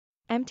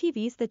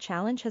MTV's The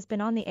Challenge has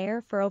been on the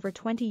air for over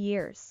 20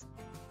 years.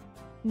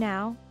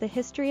 Now, the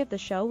history of the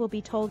show will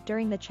be told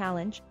during The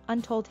Challenge,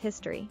 Untold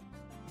History.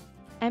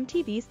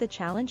 MTV's The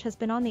Challenge has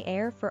been on the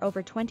air for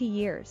over 20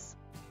 years.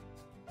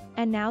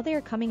 And now they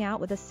are coming out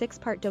with a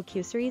 6-part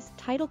docuseries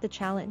titled The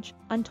Challenge,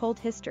 Untold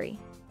History.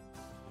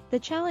 The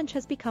Challenge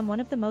has become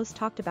one of the most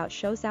talked about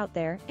shows out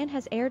there and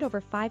has aired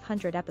over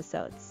 500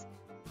 episodes.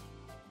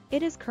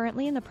 It is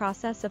currently in the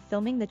process of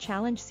filming The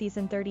Challenge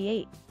Season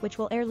 38, which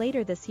will air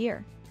later this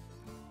year.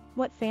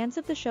 What fans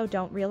of the show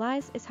don't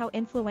realize is how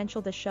influential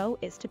the show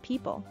is to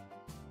people.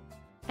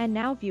 And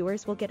now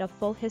viewers will get a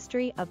full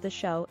history of the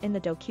show in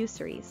the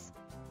docuseries.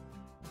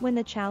 When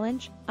The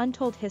Challenge,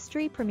 Untold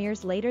History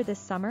premieres later this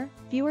summer,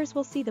 viewers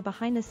will see the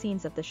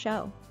behind-the-scenes of the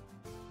show.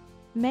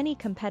 Many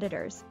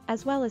competitors,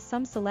 as well as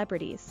some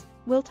celebrities,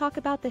 will talk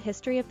about the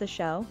history of the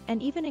show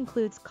and even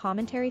includes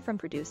commentary from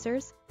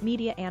producers,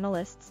 media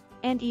analysts,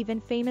 and even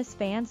famous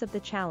fans of The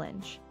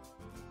Challenge.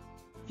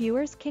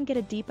 Viewers can get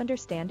a deep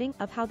understanding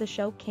of how the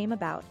show came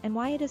about and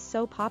why it is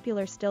so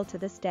popular still to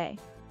this day.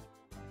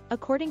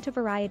 According to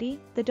Variety,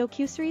 the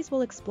docuseries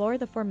will explore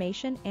the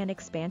formation and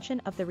expansion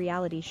of the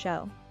reality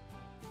show.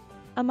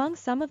 Among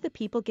some of the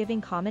people giving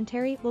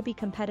commentary will be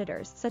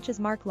competitors such as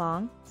Mark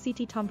Long,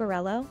 C.T.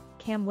 Tombarello,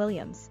 Cam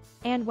Williams,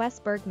 and Wes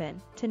Bergman,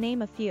 to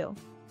name a few.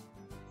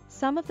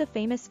 Some of the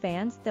famous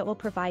fans that will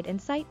provide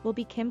insight will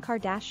be Kim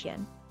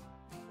Kardashian,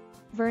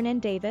 Vernon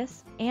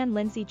Davis, and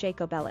Lindsay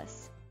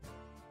Jacobellis.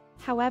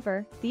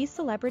 However, these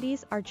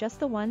celebrities are just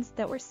the ones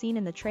that were seen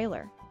in the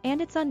trailer,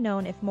 and it's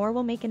unknown if more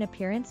will make an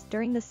appearance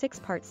during the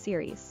 6-part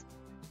series.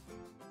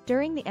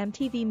 During the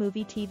MTV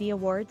Movie TV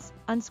Awards,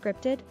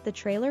 Unscripted, the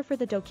trailer for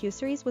the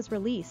docuseries was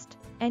released,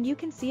 and you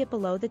can see it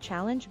below The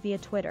Challenge via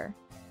Twitter.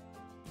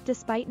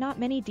 Despite not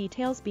many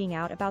details being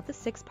out about the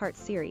 6-part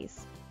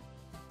series,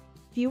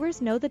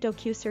 viewers know the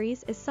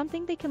docuseries is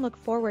something they can look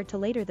forward to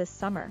later this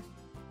summer.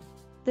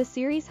 The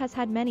series has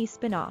had many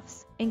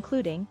spin-offs,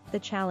 including The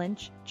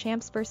Challenge,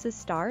 Champs vs.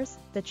 Stars,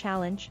 The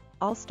Challenge,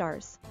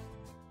 All-Stars,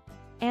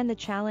 and The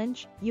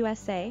Challenge,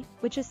 USA,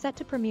 which is set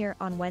to premiere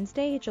on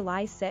Wednesday,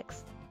 July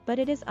 6th, but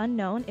it is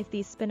unknown if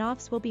these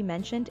spin-offs will be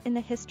mentioned in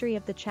the history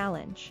of The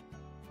Challenge.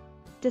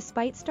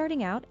 Despite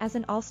starting out as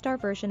an all-star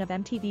version of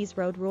MTV's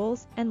Road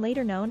Rules and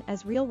later known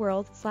as Real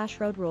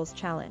World/Road Rules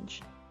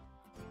Challenge,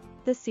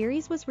 the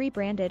series was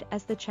rebranded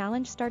as The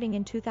Challenge starting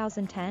in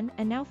 2010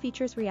 and now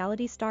features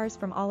reality stars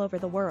from all over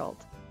the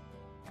world.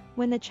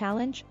 When The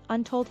Challenge,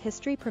 Untold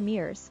History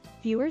premieres,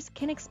 viewers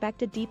can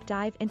expect a deep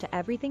dive into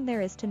everything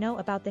there is to know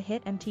about the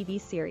hit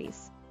MTV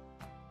series.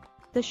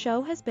 The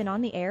show has been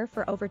on the air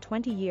for over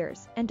 20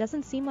 years and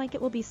doesn't seem like it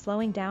will be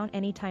slowing down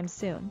anytime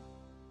soon.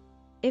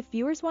 If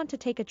viewers want to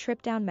take a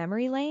trip down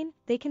memory lane,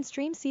 they can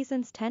stream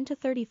seasons 10 to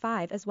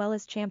 35 as well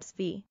as Champs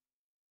vs.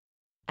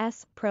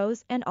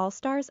 Pros and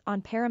All-Stars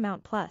on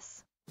Paramount+.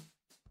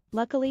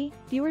 Luckily,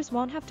 viewers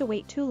won't have to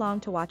wait too long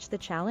to watch The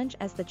Challenge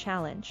as The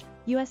Challenge,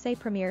 USA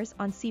premieres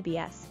on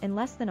CBS in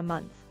less than a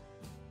month.